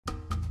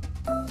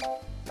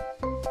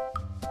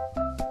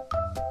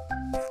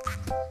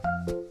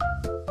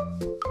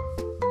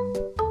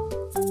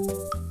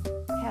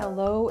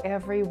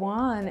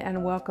everyone,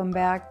 and welcome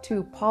back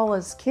to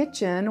Paula's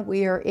Kitchen.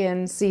 We are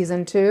in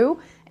season 2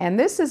 and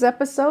this is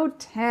episode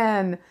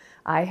 10.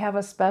 I have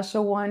a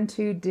special one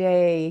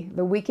today.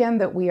 The weekend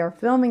that we are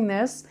filming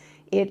this,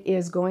 it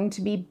is going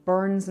to be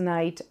Burns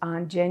Night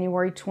on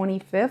January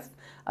 25th,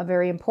 a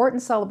very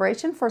important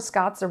celebration for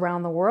Scots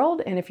around the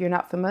world. And if you're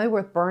not familiar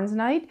with Burns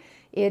Night,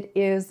 it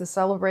is the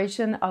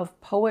celebration of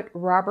poet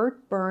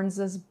Robert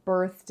Burns's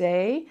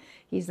birthday.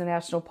 He's the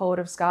national poet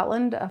of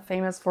Scotland,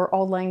 famous for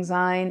Auld Lang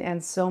Syne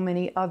and so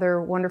many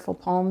other wonderful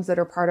poems that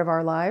are part of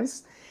our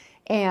lives.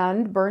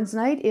 And Burns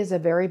Night is a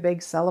very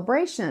big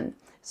celebration.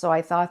 So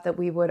I thought that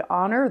we would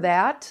honor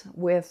that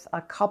with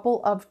a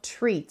couple of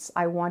treats.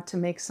 I want to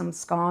make some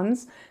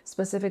scones,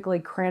 specifically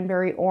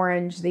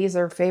Cranberry-Orange. These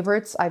are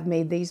favorites. I've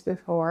made these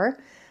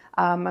before.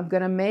 I'm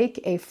going to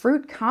make a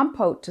fruit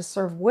compote to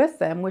serve with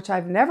them, which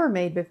I've never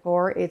made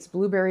before. It's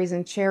blueberries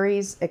and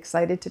cherries.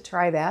 Excited to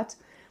try that.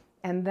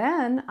 And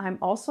then I'm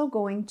also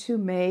going to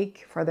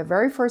make, for the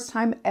very first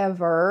time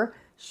ever,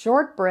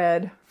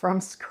 shortbread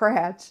from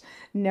scratch.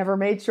 Never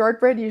made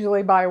shortbread,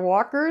 usually buy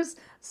Walkers.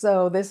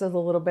 So this is a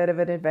little bit of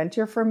an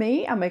adventure for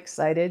me. I'm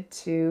excited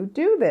to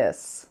do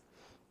this.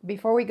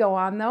 Before we go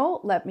on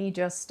though, let me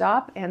just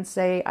stop and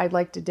say I'd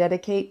like to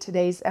dedicate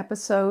today's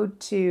episode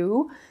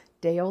to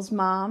Dale's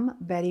mom,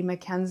 Betty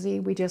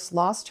McKenzie. We just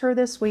lost her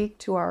this week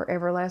to our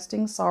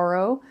everlasting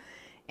sorrow.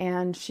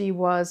 And she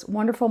was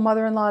wonderful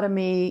mother-in-law to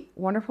me,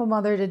 wonderful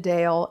mother to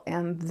Dale,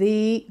 and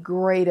the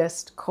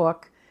greatest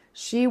cook.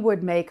 She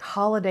would make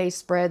holiday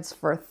spreads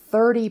for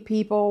 30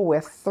 people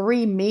with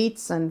 3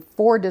 meats and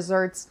 4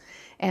 desserts.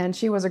 And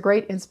she was a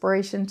great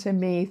inspiration to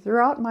me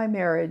throughout my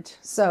marriage.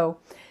 So,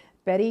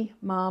 Betty,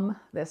 Mom,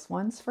 this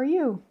one's for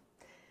you.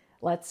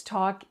 Let's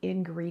talk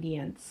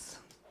ingredients.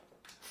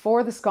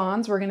 For the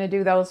scones, we're going to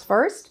do those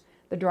first.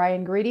 The dry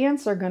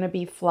ingredients are going to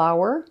be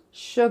flour,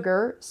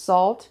 sugar,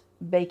 salt,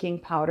 baking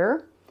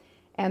powder,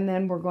 and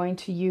then we're going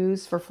to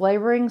use for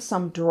flavoring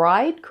some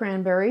dried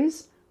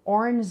cranberries,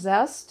 orange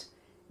zest,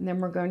 and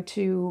then we're going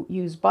to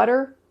use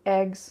butter,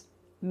 eggs,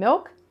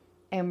 milk,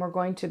 and we're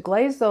going to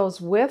glaze those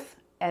with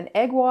an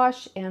egg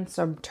wash and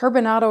some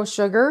turbinado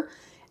sugar.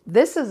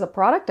 This is a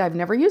product I've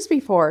never used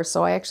before,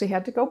 so I actually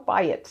had to go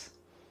buy it.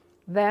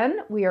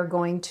 Then we are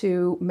going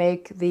to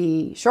make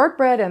the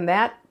shortbread, and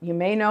that, you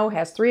may know,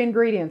 has 3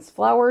 ingredients: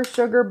 flour,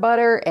 sugar,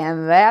 butter,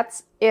 and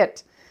that's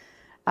it.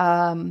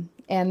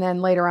 And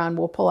then later on,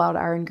 we'll pull out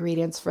our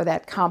ingredients for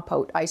that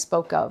compote I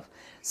spoke of.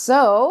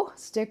 So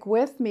stick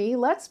with me.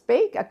 Let's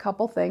bake a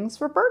couple things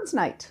for Burns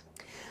Night.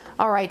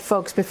 All right,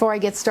 folks, before I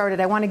get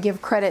started, I want to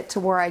give credit to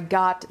where I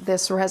got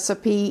this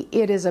recipe.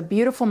 It is a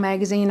beautiful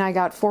magazine I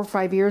got 4 or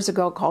 5 years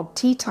ago called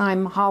Tea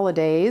Time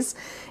Holidays.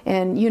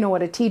 And you know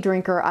what a tea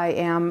drinker I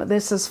am.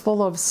 This is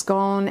full of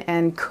scone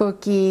and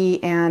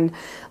cookie and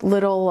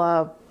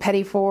little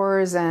petit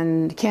fours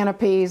and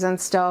canapes and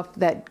stuff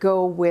that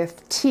go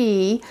with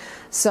tea.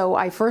 So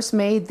I first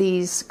made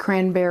these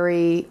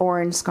cranberry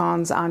orange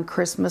scones on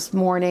Christmas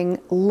morning.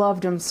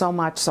 Loved them so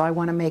much, so I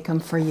want to make them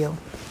for you.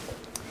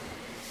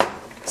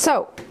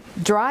 So,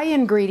 dry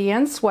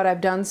ingredients, what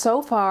I've done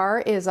so far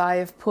is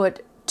I've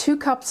put 2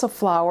 cups of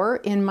flour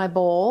in my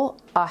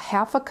bowl, a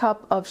half a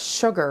cup of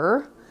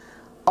sugar,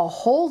 a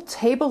whole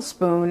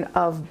tablespoon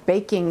of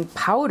baking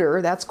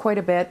powder, that's quite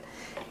a bit,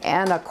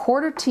 and a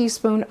 1/4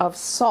 teaspoon of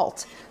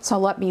salt. So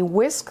let me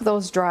whisk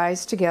those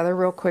dries together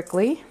real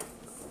quickly.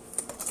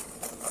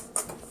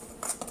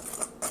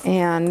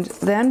 And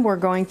then we're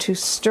going to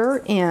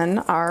stir in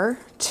our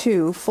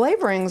 2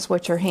 flavorings,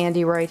 which are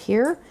handy right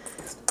here.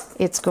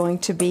 It's going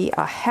to be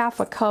a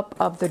half a cup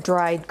of the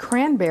dried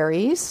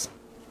cranberries.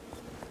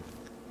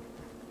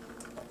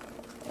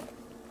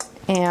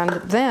 And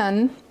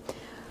then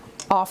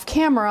off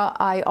camera,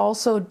 I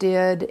also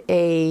did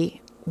a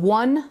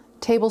 1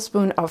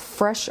 tablespoon of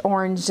fresh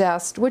orange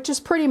zest, which is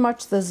pretty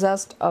much the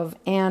zest of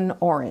an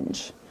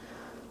orange.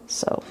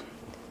 So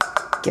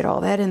get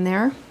all that in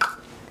there,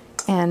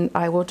 and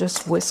I will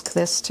just whisk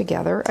this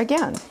together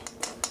again.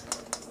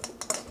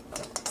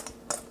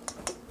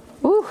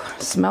 Ooh,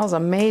 smells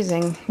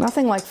amazing.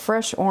 Nothing like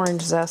fresh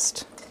orange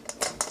zest.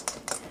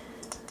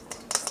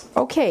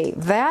 Okay,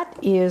 that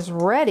is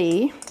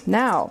ready.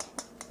 Now,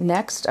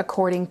 next,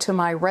 according to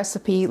my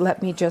recipe,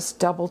 let me just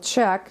double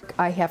check.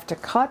 I have to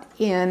cut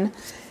in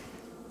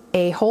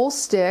a whole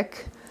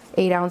stick,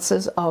 8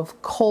 ounces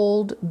of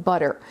cold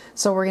butter.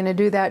 So we're going to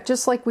do that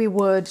just like we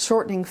would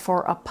shortening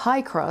for a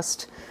pie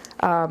crust.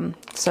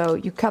 So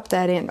you cut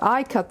that in.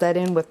 I cut that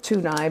in with 2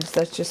 knives.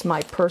 That's just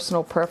my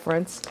personal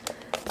preference.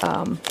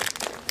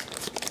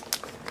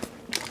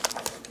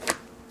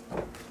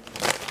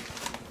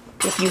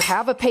 If you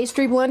have a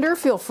pastry blender,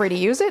 feel free to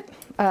use it.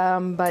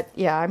 But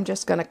yeah, I'm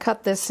just going to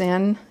cut this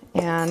in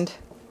and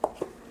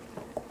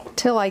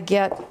till I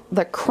get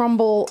the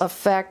crumble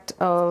effect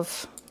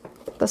of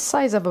the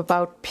size of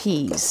about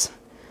peas.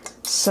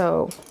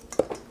 So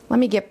let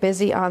me get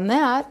busy on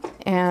that,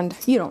 and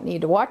you don't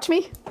need to watch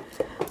me.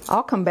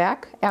 I'll come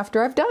back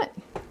after I've done it.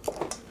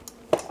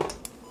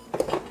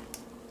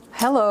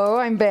 Hello,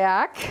 I'm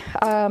back.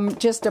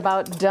 Just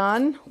about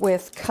done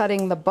with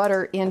cutting the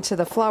butter into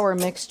the flour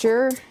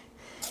mixture.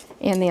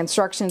 In the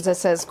instructions it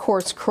says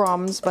coarse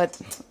crumbs, but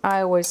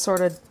I always sort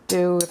of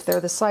do, if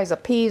they're the size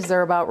of peas,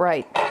 they're about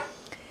right.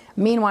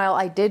 Meanwhile,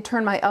 I did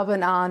turn my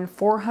oven on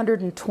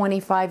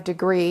 425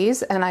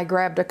 degrees, and I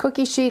grabbed a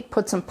cookie sheet,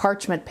 put some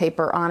parchment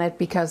paper on it,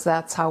 because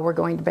that's how we're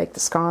going to bake the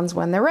scones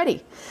when they're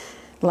ready.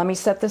 Let me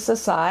set this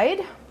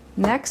aside.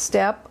 Next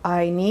step,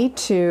 I need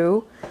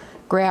to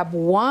grab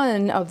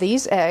one of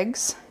these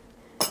eggs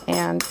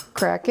and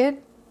crack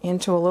it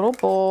into a little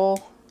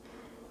bowl,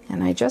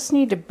 and I just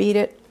need to beat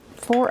it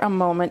for a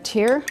moment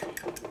here.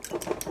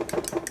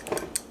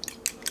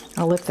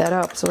 I'll lift that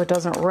up so it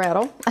doesn't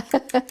rattle.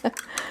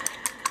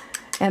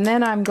 And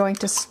then I'm going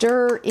to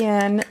stir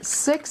in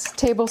 6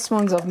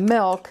 tablespoons of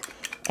milk,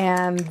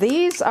 and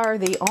these are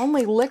the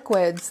only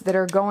liquids that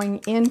are going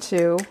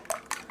into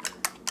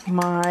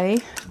my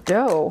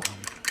dough.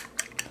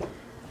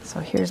 So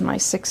here's my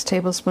 6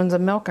 tablespoons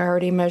of milk I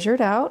already measured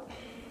out.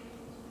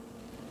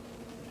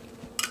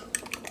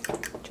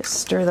 Just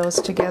stir those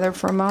together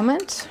for a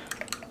moment.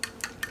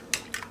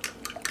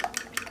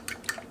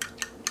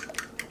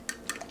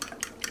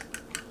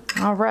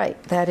 All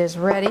right, that is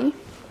ready.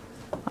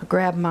 I'll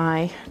grab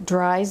my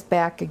dries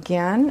back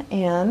again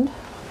and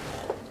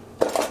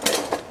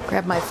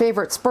grab my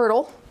favorite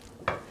spurtle,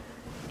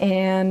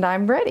 and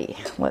I'm ready.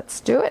 Let's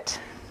do it.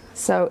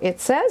 So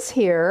it says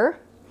here,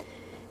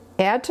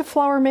 add to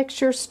flour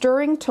mixture,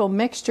 stirring till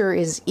mixture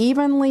is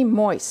evenly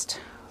moist.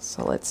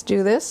 So let's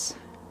do this.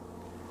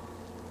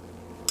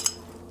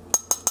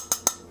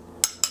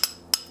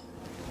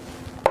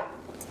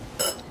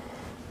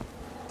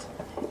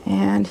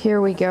 And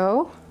here we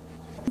go.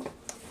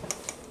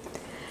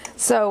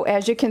 So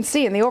as you can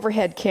see in the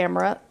overhead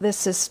camera,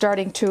 this is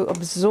starting to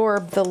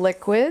absorb the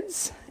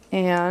liquids,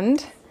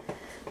 and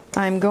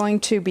I'm going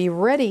to be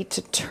ready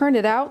to turn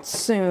it out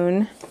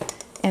soon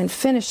and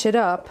finish it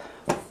up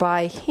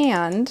by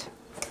hand.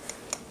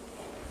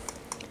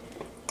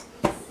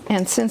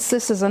 And since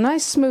this is a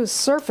nice smooth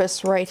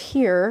surface right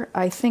here,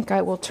 I think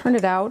I will turn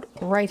it out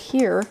right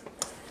here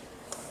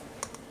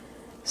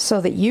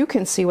so that you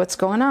can see what's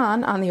going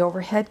on the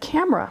overhead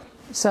camera.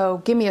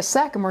 So give me a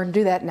sec and we're going to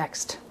do that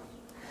next.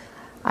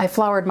 I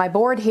floured my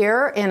board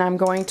here, and I'm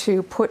going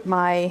to put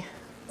my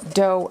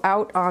dough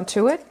out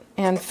onto it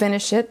and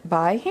finish it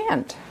by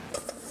hand.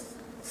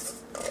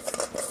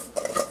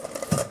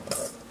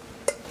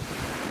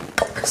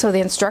 So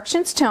the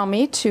instructions tell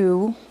me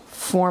to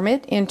form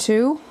it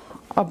into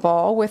a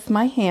ball with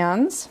my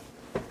hands,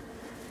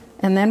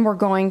 and then we're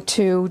going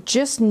to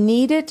just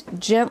knead it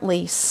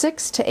gently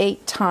 6 to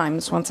 8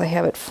 times once I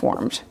have it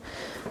formed.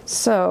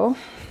 So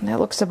that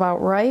looks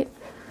about right.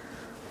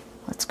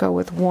 Let's go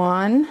with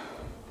 1,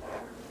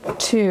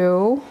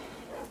 2,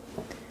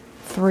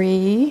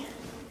 3,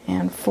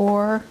 and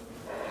 4,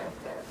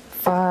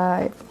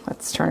 5.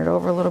 Let's turn it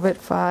over a little bit.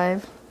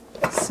 5,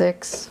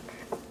 6,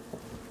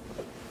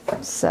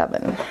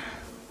 7.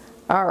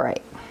 All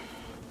right.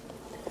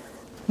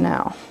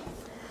 Now,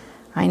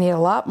 I need a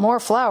lot more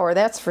flour,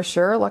 that's for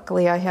sure.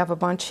 Luckily, I have a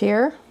bunch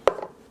here.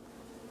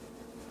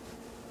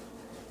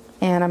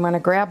 And I'm going to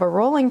grab a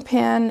rolling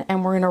pin,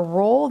 and we're going to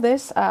roll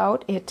this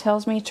out. It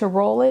tells me to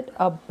roll it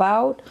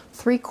about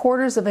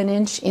 3/4 of an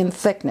inch in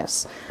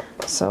thickness.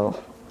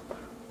 So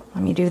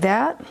let me do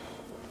that.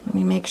 Let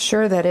me make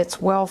sure that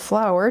it's well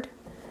floured.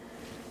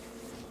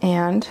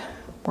 And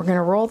we're going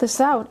to roll this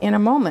out in a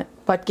moment.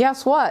 But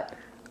guess what?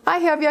 I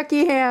have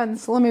yucky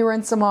hands. Let me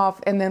rinse them off,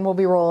 and then we'll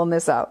be rolling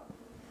this out.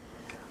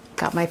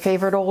 Got my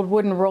favorite old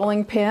wooden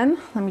rolling pin.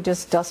 Let me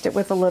just dust it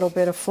with a little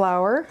bit of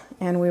flour,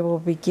 and we will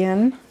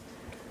begin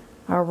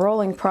our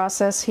rolling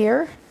process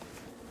here.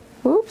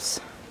 Oops.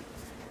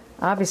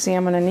 Obviously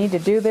I'm going to need to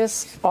do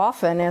this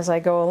often as I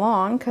go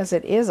along because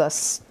it is a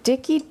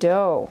sticky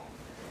dough.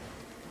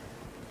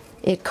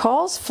 It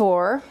calls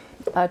for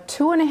a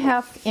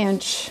 2.5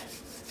 inch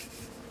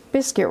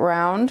biscuit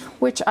round,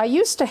 which I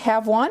used to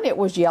have one. It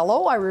was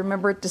yellow. I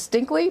remember it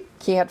distinctly.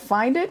 Can't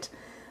find it.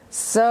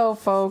 So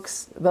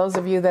folks, those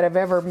of you that have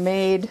ever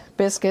made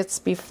biscuits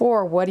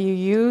before, what do you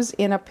use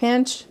in a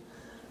pinch?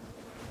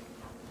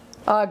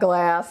 A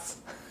glass.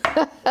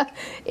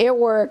 It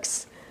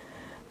works.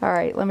 All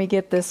right, let me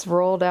get this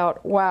rolled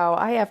out. Wow,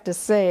 I have to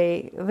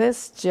say,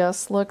 this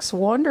just looks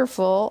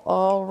wonderful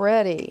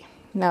already.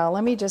 Now,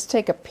 let me just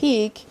take a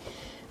peek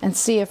and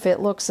see if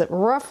it looks at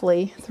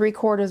roughly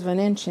 3/4 of an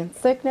inch in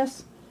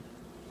thickness.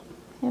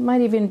 It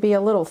might even be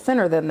a little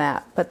thinner than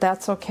that, but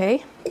that's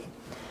okay.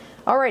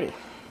 Alrighty,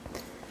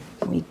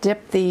 we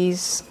dip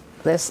this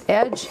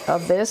edge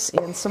of this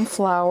in some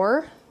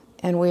flour,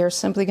 and we are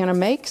simply going to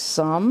make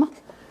some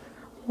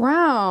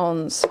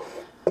rounds.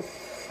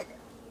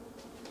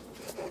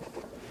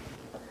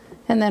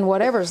 And then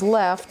whatever's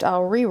left,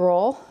 I'll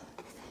re-roll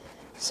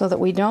so that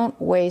we don't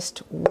waste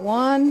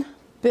one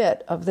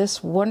bit of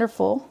this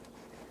wonderful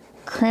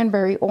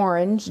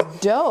cranberry-orange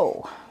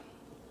dough.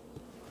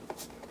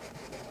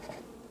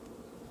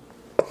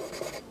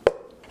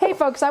 Hey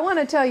folks, I want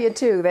to tell you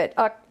too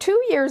that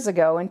 2 years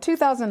ago in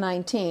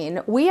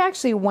 2019, we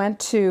actually went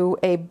to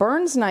a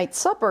Burns Night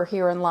Supper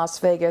here in Las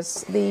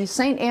Vegas. The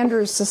St.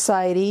 Andrew's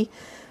Society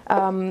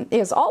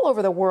is all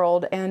over the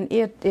world, and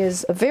it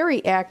is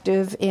very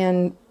active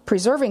in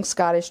preserving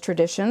Scottish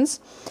traditions.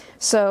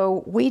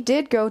 So we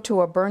did go to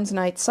a Burns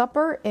Night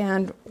Supper,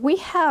 and we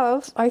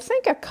have, I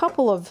think, a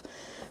couple of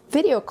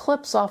video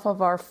clips off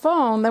of our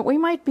phone that we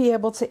might be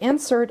able to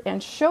insert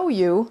and show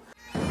you.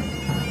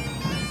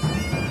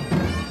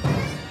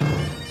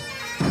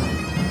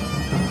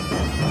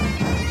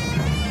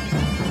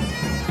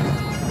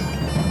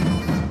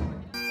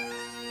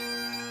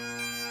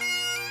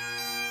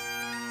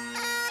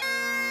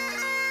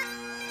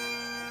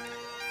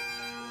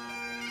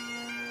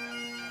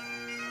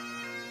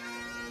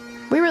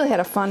 We really had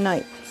a fun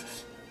night.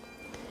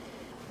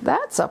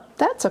 That's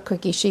a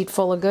cookie sheet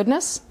full of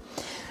goodness.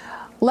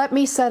 Let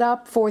me set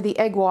up for the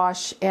egg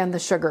wash and the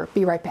sugar.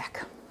 Be right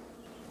back.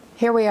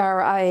 Here we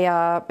are.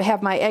 I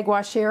have my egg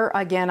wash here.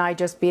 Again, I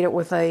just beat it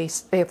with a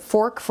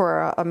fork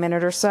for a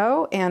minute or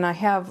so, and I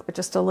have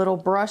just a little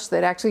brush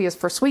that actually is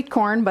for sweet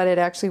corn, but it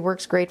actually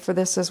works great for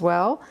this as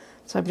well.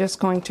 So I'm just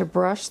going to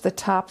brush the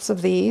tops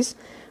of these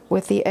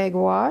with the egg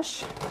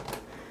wash,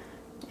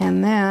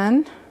 and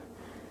then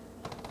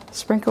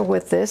sprinkle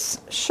with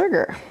this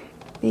sugar.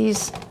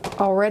 These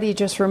already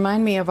just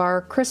remind me of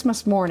our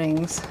Christmas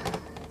mornings.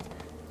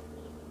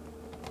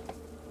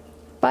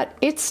 But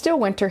it's still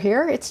winter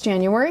here. It's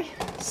January,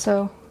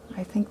 so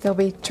I think they'll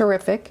be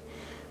terrific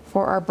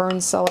for our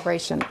Burns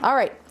celebration. All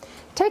right,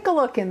 take a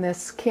look in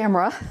this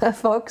camera,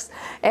 folks,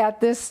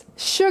 at this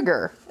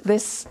sugar.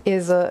 This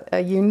is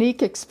a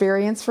unique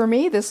experience for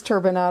me, this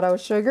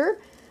turbinado sugar.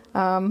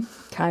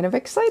 Kind of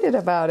excited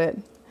about it.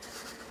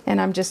 And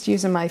I'm just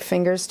using my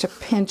fingers to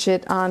pinch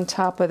it on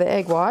top of the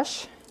egg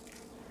wash.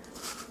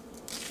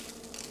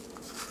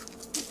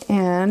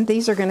 And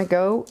these are going to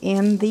go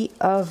in the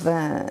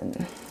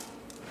oven.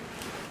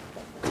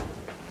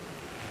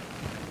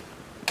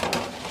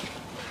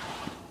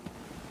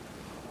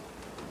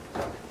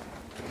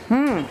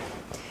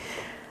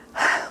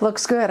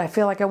 Looks good. I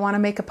feel like I want to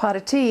make a pot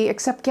of tea,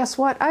 except guess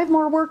what? I have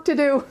more work to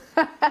do.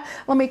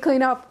 Let me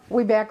clean up.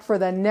 We'll be back for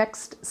the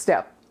next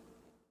step.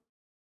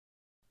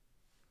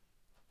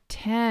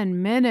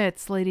 10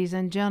 minutes, ladies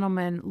and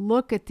gentlemen.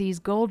 Look at these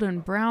golden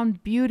brown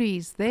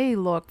beauties. They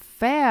look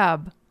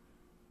fab.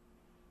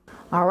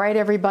 All right,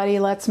 everybody,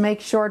 let's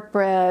make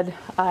shortbread.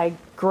 I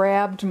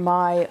grabbed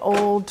my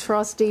old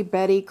trusty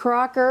Betty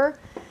Crocker,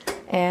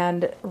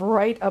 and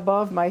right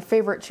above my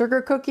favorite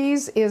sugar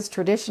cookies is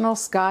traditional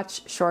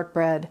Scotch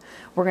shortbread.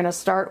 We're going to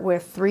start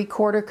with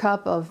 3/4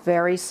 cup of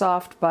very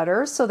soft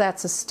butter, so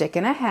that's 1.5 sticks.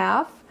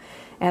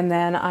 And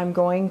then I'm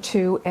going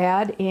to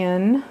add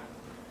in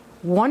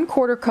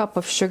 1/4 cup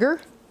of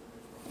sugar,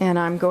 and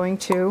I'm going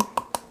to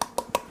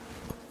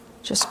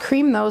just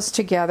cream those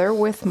together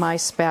with my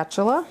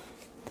spatula.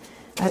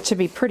 That should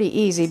be pretty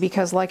easy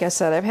because, like I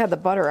said, I've had the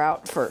butter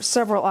out for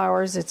several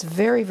hours. It's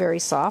very, very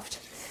soft.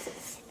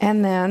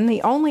 And then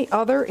the only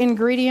other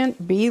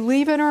ingredient,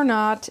 believe it or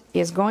not,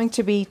 is going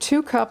to be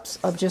 2 cups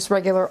of just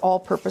regular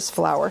all-purpose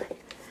flour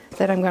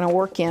that I'm going to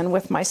work in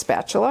with my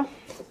spatula.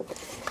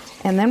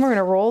 And then we're going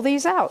to roll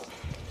these out.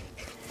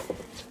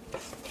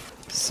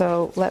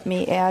 So let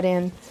me add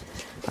in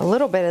a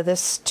little bit of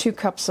this 2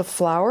 cups of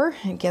flour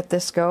and get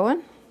this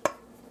going.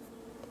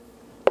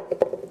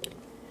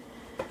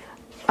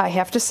 I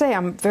have to say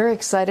I'm very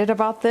excited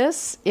about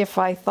this. If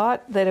I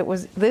thought that it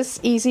was this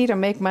easy to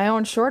make my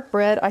own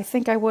shortbread, I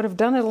think I would have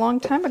done it a long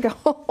time ago.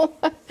 All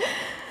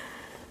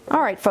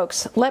right,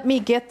 folks, let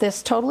me get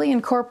this totally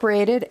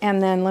incorporated,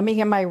 and then let me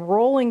get my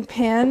rolling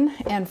pin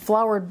and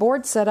floured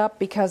board set up,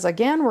 because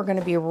again, we're going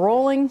to be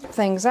rolling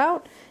things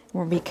out.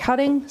 We'll be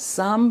cutting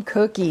some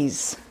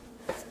cookies.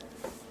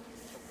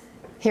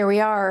 Here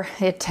we are.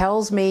 It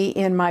tells me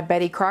in my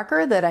Betty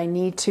Crocker that I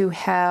need to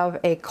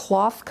have a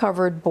cloth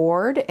covered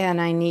board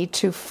and I need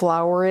to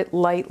flour it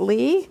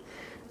lightly.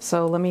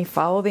 So let me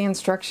follow the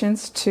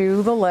instructions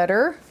to the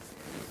letter.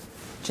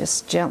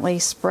 Just gently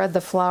spread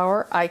the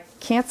flour. I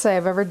can't say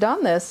I've ever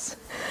done this.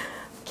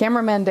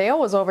 Cameraman Dale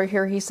was over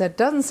here. He said,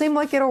 doesn't seem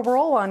like it'll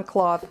roll on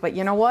cloth, but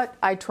you know what?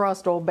 I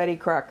trust old Betty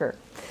Crocker.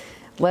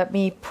 Let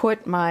me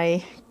put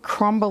my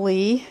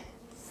crumbly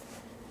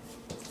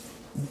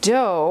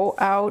dough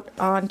out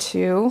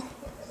onto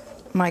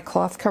my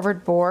cloth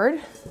covered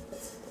board,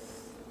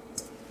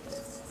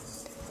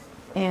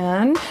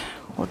 and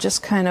we'll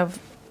just kind of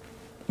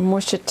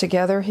mush it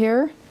together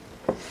here.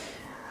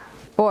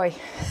 Boy,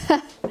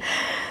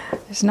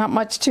 there's not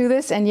much to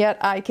this, and yet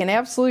I can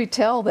absolutely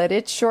tell that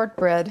it's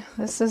shortbread.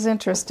 This is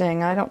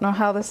interesting. I don't know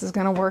how this is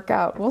going to work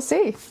out. We'll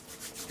see.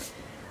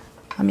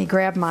 Let me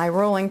grab my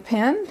rolling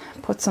pin,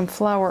 put some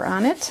flour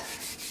on it,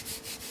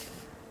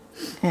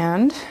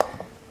 and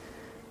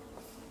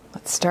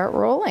let's start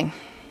rolling.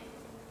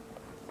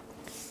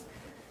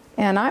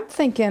 And I'm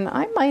thinking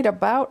I might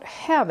about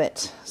have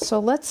it. So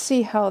let's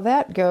see how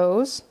that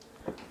goes.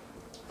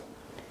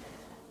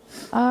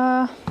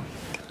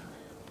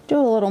 Do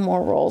a little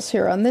more rolls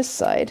here on this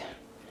side.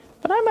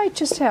 But but I might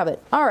just have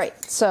it. All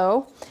right,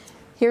 so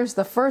here's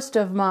the first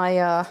of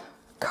my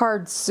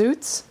card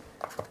suits.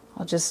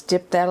 I'll just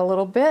dip that a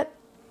little bit,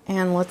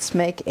 and let's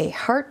make a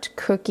heart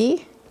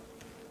cookie.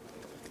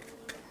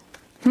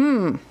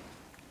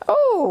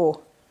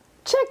 Oh,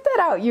 check that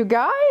out, you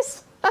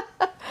guys.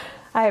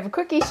 I have a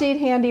cookie sheet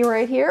handy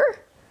right here.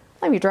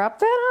 Let me drop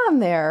that on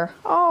there.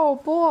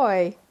 Oh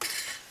boy.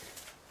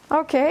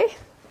 Okay,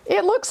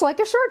 it looks like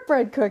a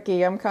shortbread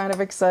cookie. I'm kind of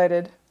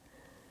excited.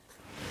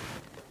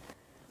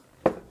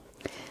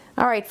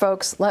 All right,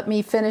 folks, let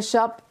me finish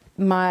up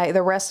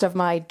the rest of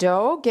my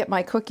dough, get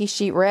my cookie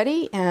sheet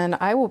ready, and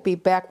I will be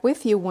back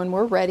with you when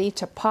we're ready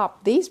to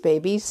pop these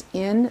babies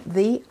in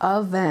the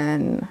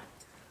oven.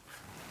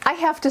 I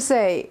have to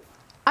say,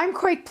 I'm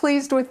quite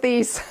pleased with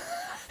these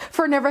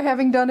for never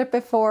having done it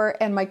before,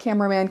 and my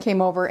cameraman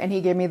came over and he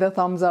gave me the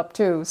thumbs up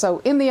too. So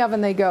in the oven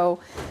they go,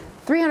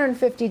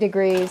 350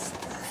 degrees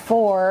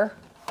for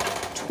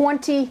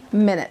 20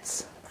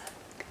 minutes.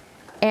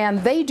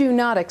 And they do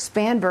not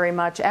expand very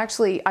much.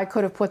 Actually, I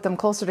could have put them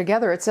closer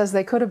together. It says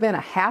they could have been a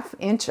 ½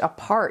 inch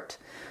apart.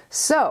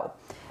 So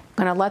I'm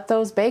gonna let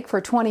those bake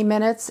for 20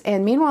 minutes.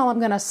 And meanwhile,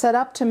 I'm gonna set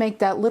up to make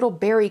that little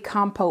berry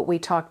compote we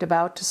talked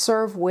about to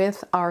serve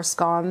with our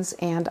scones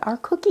and our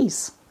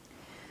cookies.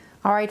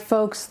 All right,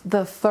 folks,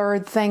 the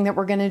third thing that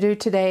we're going to do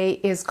today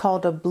is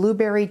called a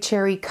blueberry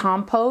cherry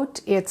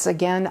compote. It's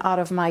again out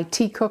of my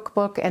tea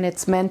cookbook, and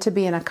it's meant to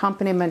be an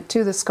accompaniment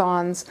to the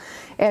scones.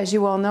 As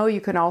you all know,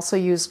 you can also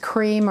use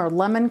cream or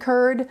lemon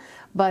curd,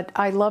 but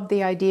I love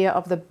the idea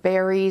of the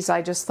berries.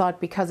 I just thought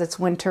because it's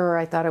winter,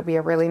 I thought it would be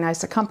a really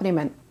nice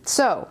accompaniment.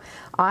 So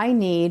I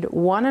need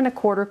 1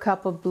 1/4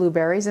 cup of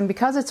blueberries, and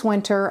because it's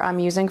winter, I'm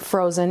using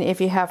frozen.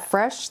 If you have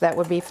fresh, that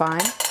would be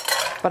fine,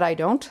 but I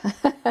don't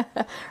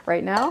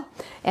right now.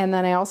 And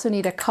then I also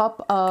need a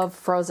cup of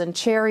frozen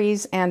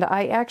cherries, and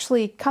I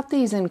actually cut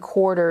these in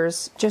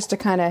quarters just to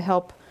kind of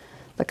help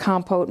the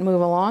compote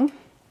move along.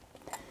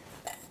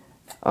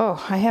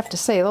 Oh, I have to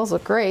say, those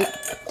look great.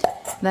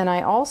 Then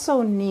I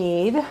also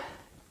need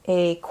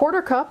a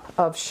 1/4 cup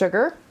of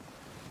sugar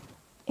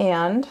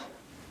and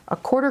a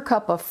 1/4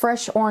 cup of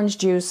fresh orange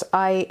juice.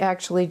 I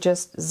actually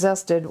just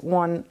zested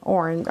one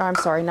orange. I'm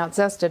sorry, not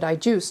zested, I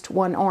juiced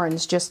one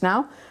orange just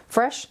now,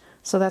 fresh.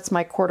 So that's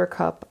my 1/4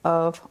 cup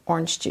of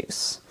orange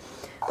juice.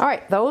 All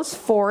right, those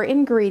 4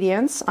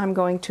 ingredients, I'm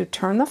going to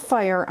turn the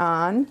fire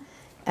on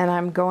and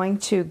I'm going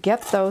to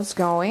get those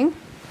going.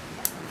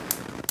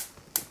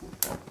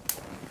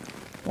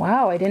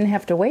 Wow, I didn't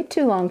have to wait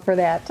too long for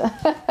that.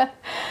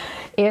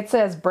 It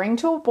says bring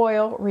to a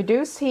boil,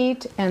 reduce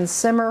heat, and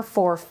simmer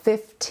for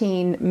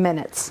 15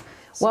 minutes.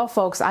 Well,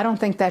 folks, I don't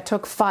think that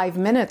took 5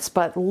 minutes,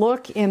 but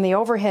look in the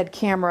overhead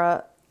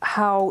camera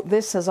how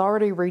this has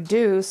already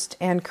reduced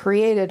and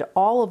created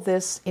all of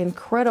this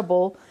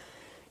incredible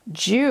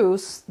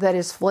juice that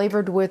is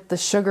flavored with the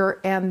sugar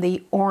and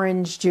the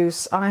orange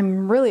juice.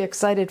 I'm really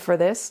excited for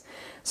this.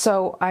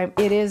 So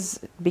it is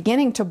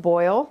beginning to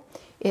boil.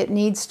 It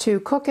needs to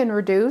cook and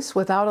reduce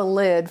without a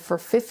lid for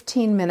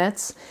 15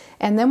 minutes.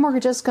 And then we're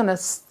just going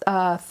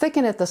to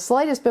thicken it the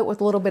slightest bit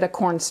with a little bit of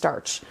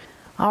cornstarch.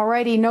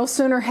 Alrighty, no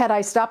sooner had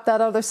I stopped that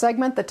other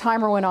segment, the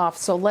timer went off.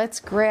 So let's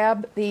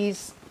grab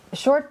these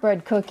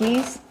shortbread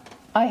cookies.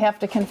 I have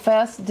to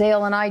confess,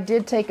 Dale and I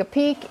did take a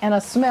peek and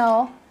a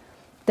smell.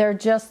 They're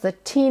just the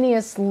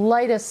teeniest,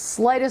 lightest,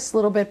 slightest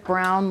little bit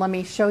brown. Let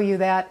me show you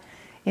that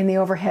in the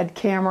overhead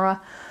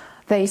camera.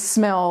 They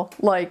smell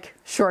like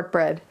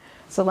shortbread.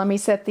 So let me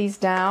set these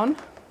down.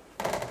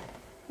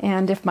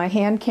 And if my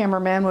hand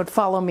cameraman would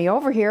follow me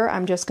over here,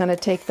 I'm just going to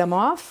take them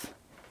off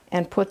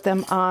and put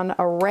them on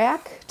a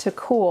rack to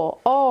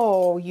cool.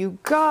 Oh, you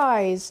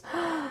guys,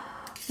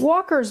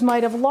 Walkers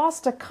might have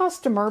lost a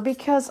customer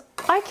because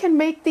I can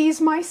make these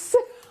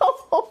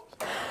myself.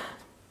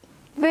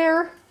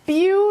 They're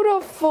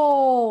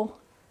beautiful.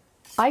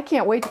 I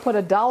can't wait to put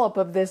a dollop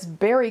of this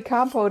berry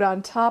compote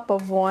on top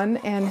of one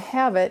and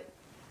have it.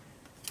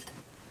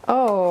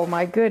 Oh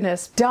my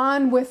goodness,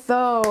 done with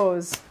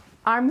those.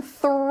 I'm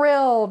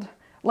thrilled.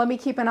 Let me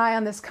keep an eye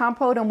on this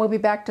compote and we'll be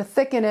back to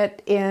thicken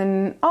it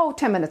in,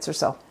 10 minutes or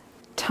so.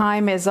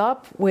 Time is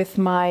up with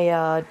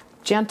my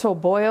gentle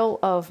boil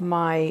of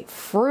my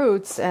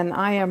fruits, and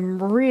I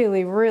am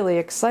really, really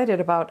excited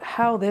about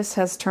how this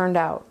has turned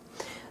out.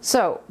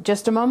 So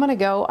just a moment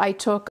ago, I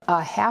took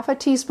a ½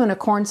 teaspoon of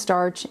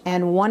cornstarch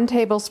and 1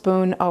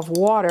 tablespoon of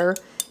water,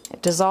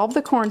 dissolved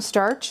the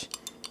cornstarch,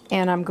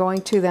 and I'm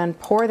going to then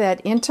pour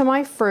that into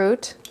my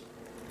fruit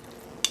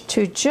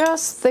to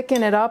just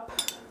thicken it up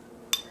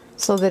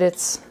so that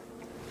it's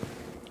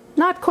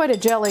not quite a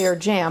jelly or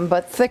jam,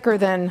 but thicker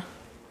than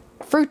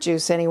fruit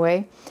juice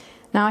anyway.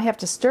 Now I have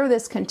to stir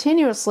this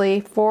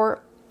continuously for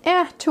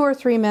 2 or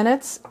 3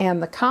 minutes,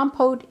 and the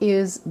compote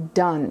is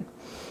done.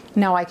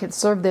 Now I can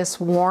serve this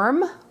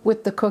warm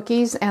with the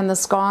cookies and the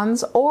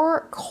scones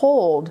or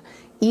cold.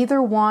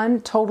 Either one,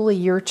 totally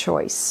your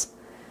choice.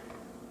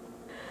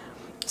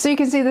 So you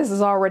can see this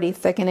is already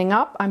thickening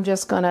up. I'm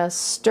just gonna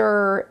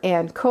stir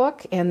and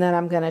cook, and then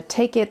I'm gonna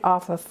take it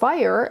off a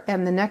fire,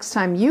 and the next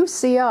time you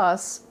see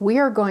us, we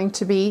are going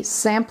to be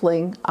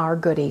sampling our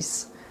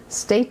goodies.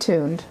 Stay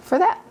tuned for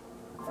that.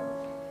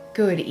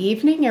 Good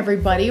evening,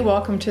 everybody.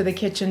 Welcome to the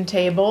kitchen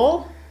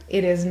table.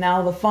 It is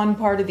now the fun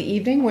part of the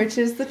evening, which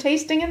is the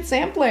tasting and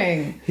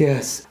sampling.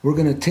 Yes, we're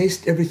going to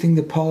taste everything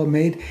that Paula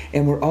made,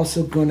 and we're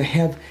also going to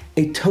have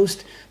a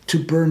toast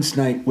to Burns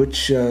Night,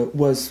 which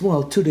was,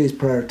 well, 2 days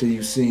prior to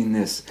you seeing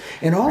this.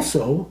 And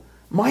also,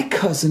 my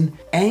cousin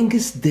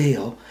Angus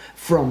Dale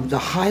from the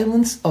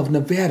Highlands of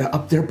Nevada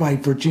up there by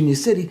Virginia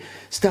City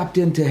stopped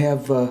in to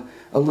have a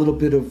little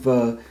bit of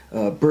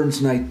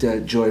Burns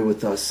Night joy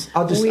with us.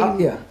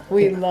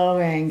 We love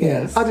Angus.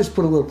 Yeah, I'll just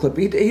put a little clip.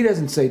 He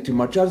doesn't say too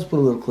much. I'll just put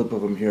a little clip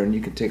of him here, and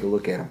you can take a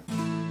look at him.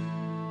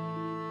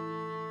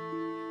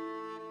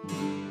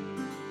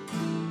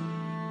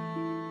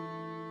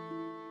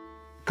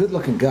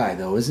 Good-looking guy,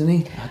 though, isn't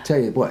he? I'll tell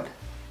you what.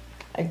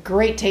 A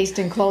great taste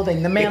in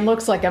clothing. The man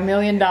looks like $1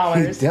 million. He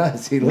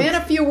does. He looks... Man,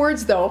 a few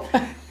words, though.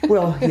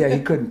 Well, yeah,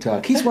 he couldn't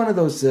talk. He's one of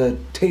those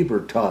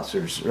Tabor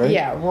tossers, right?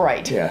 Yeah,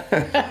 right.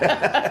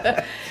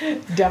 Yeah.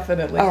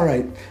 Definitely. All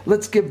right,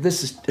 let's give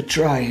this a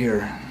try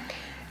here.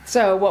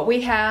 So what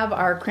we have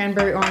are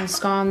cranberry-orange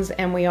scones,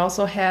 and we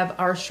also have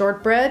our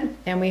shortbread,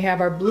 and we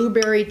have our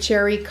blueberry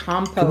cherry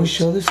compote. Can we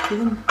show this to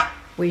them?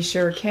 We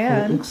sure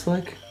can. What it looks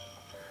like?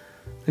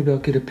 Maybe I'll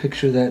get a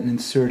picture of that and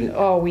insert it.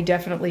 Oh, we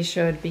definitely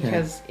should,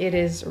 because it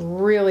is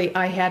really,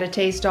 I had a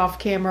taste off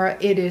camera.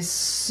 It is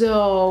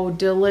so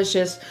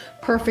delicious.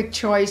 Perfect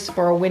choice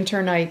for a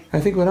winter night. I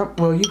think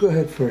well, you go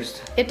ahead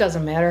first. It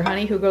doesn't matter,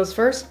 honey, who goes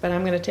first, but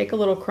I'm going to take a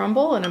little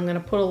crumble and I'm going to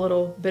put a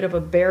little bit of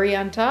a berry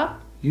on top.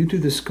 You do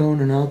the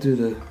scone and I'll do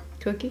the...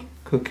 Cookie?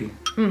 Cookie.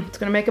 It's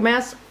going to make a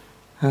mess.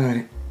 All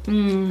right.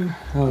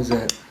 How is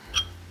that?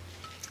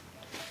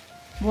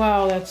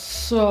 Wow, that's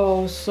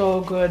so,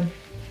 so good.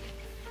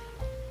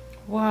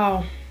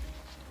 Wow.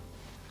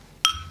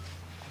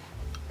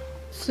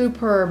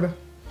 Superb.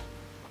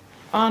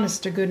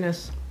 Honest to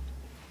goodness.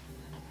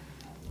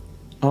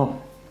 Oh.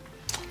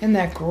 Isn't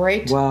that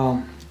great?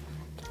 Wow.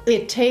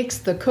 It takes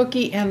the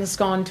cookie and the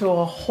scone to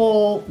a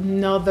whole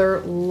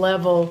nother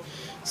level.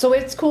 So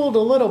it's cooled a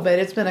little bit.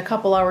 It's been a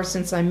couple hours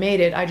since I made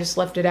it. I just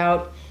left it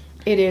out.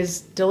 It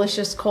is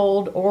delicious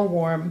cold or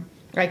warm.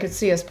 I could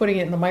see us putting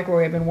it in the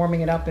microwave and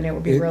warming it up, and it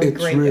would be really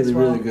great as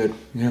well. It's really good.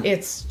 Yeah.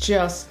 It's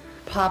just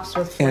pops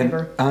with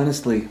flavor. And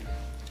honestly,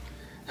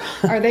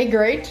 are they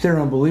great? They're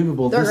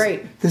unbelievable. They're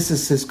great. This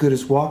is as good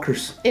as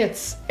Walker's.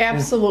 It's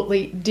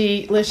absolutely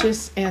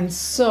delicious and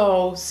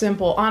so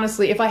simple.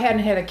 Honestly, if I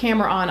hadn't had a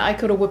camera on, I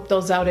could have whipped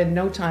those out in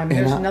no time.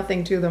 There's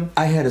nothing to them.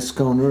 I had a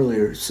scone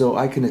earlier, so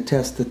I can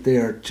attest that they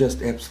are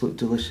just absolute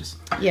delicious.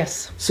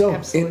 Yes, so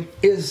absolutely.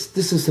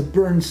 This is a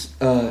Burns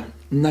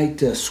Night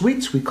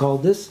Sweets, we call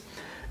this.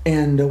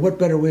 And what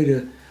better way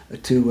to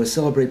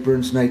celebrate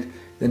Burns Night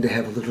than to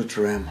have a little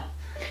drama?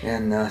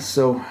 And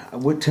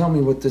tell me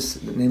what the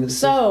name of this is.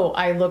 So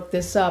I looked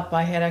this up.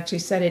 I had actually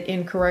said it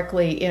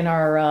incorrectly in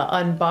our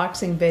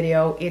unboxing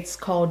video. It's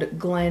called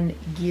Glen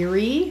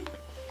Garioch,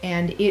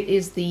 and it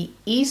is the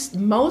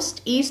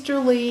most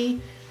easterly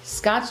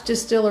Scotch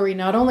distillery,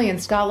 not only in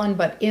Scotland,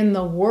 but in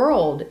the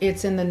world.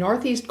 It's in the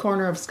northeast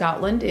corner of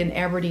Scotland in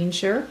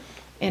Aberdeenshire,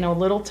 in a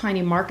little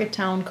tiny market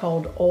town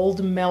called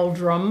Old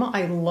Meldrum.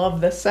 I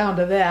love the sound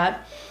of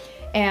that.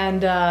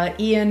 And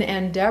Ian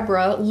and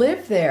Deborah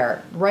live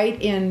there, right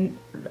in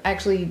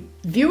actually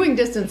viewing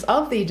distance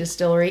of the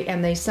distillery,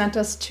 and they sent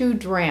us 2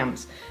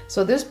 drams.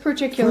 So this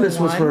particular this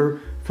was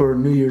for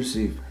New Year's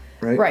Eve,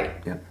 right? Right.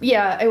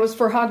 Yeah, it was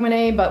for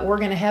Hogmanay, but we're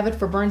going to have it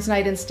for Burns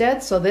Night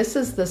instead. So this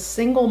is the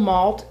single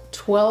malt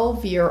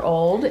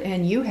 12-year-old,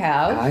 and you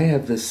have... I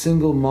have the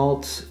single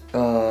malt...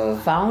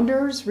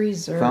 Founder's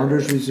Reserve.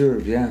 Founder's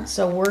Reserve, yeah.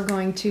 So we're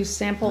going to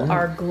sample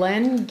our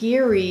Glen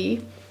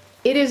Garioch.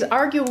 It is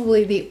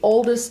arguably the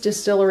oldest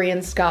distillery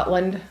in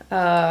Scotland,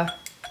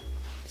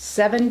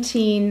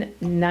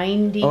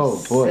 1797.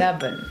 Oh boy,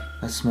 that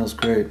smells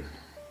great.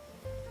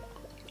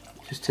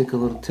 Just take a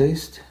little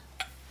taste.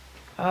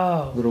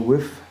 Oh. A little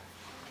whiff.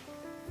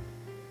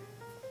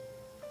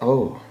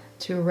 Oh.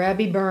 To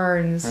Rabbie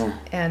Burns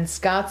and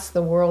Scots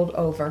the world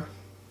over.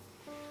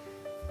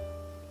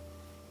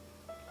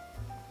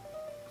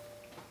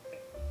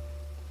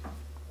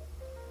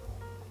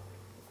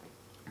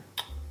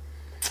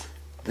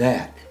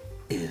 That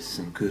is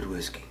some good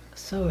whiskey.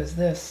 So is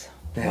this.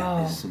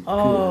 That is some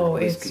good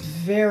whiskey. It's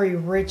very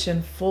rich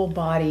and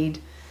full-bodied.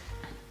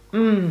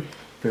 Very,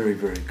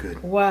 very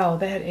good. Wow,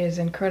 that is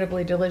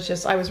incredibly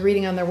delicious. I was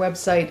reading on their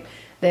website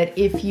that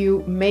if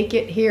you make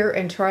it here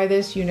and try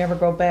this, you never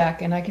go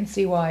back, and I can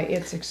see why.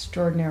 It's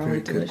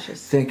extraordinarily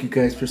delicious. Thank you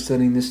guys for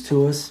sending this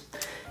to us.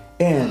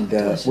 And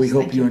we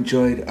hope you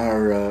enjoyed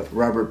our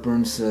Robert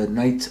Burns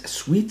Night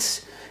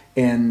Sweets.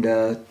 And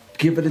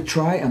give it a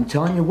try. I'm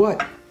telling you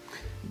what.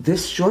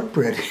 This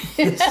shortbread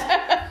is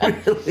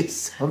really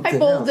something I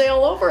bowled else.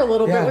 Dale over a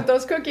little bit Yeah. with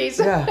those cookies.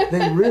 Yeah,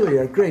 they really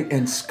are great.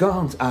 And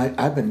scones,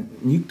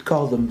 you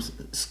call them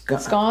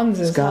Scones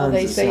is how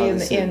they say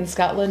in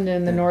Scotland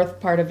and the north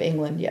part of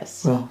England,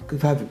 yes. Well, I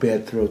have a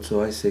bad throat,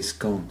 so I say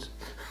scones.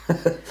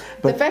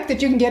 The fact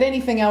that you can get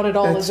anything out at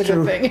all is a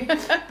good thing.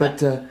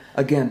 But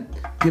again,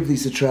 give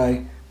these a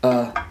try.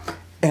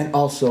 And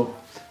also,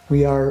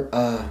 we are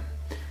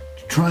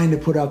trying to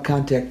put out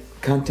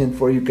content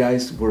for you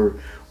guys. We're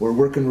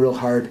working real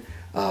hard.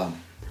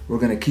 We're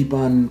going to keep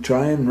on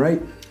trying,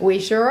 right? We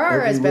sure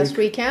are, Every as best week.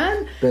 we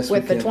can. Best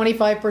With we the can.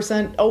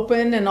 25%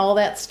 open and all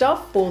that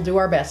stuff, we'll do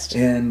our best.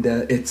 And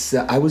it's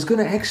I was going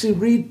to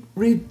actually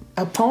read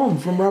a poem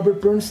from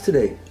Robert Burns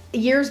today.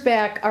 Years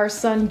back, our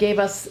son gave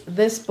us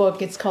this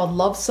book. It's called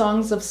Love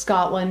Songs of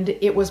Scotland.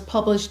 It was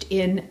published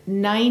in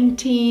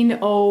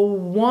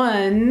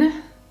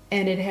 1901,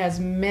 and it has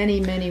many,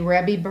 many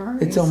Rebby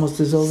Burns It's almost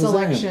as old as I am.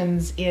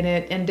 selections in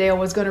it. And Dale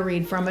was going to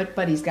read from it,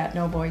 but he's got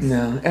no voice.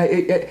 No,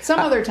 Some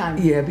other time.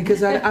 Yeah,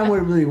 because I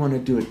really want to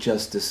do it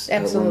justice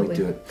Absolutely. when we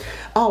do it.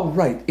 All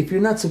right, if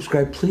you're not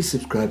subscribed, please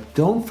subscribe.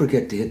 Don't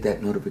forget to hit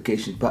that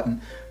notification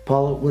button.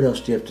 Paula, what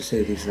else do you have to say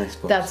to these nice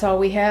folks? That's all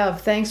we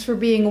have. Thanks for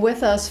being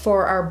with us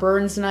for our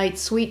Burns Night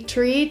sweet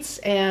treats.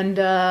 And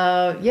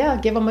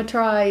give them a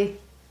try.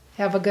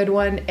 Have a good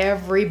one,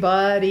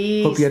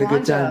 everybody. Hope you had a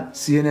good Slàinte. time.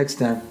 See you next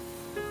time.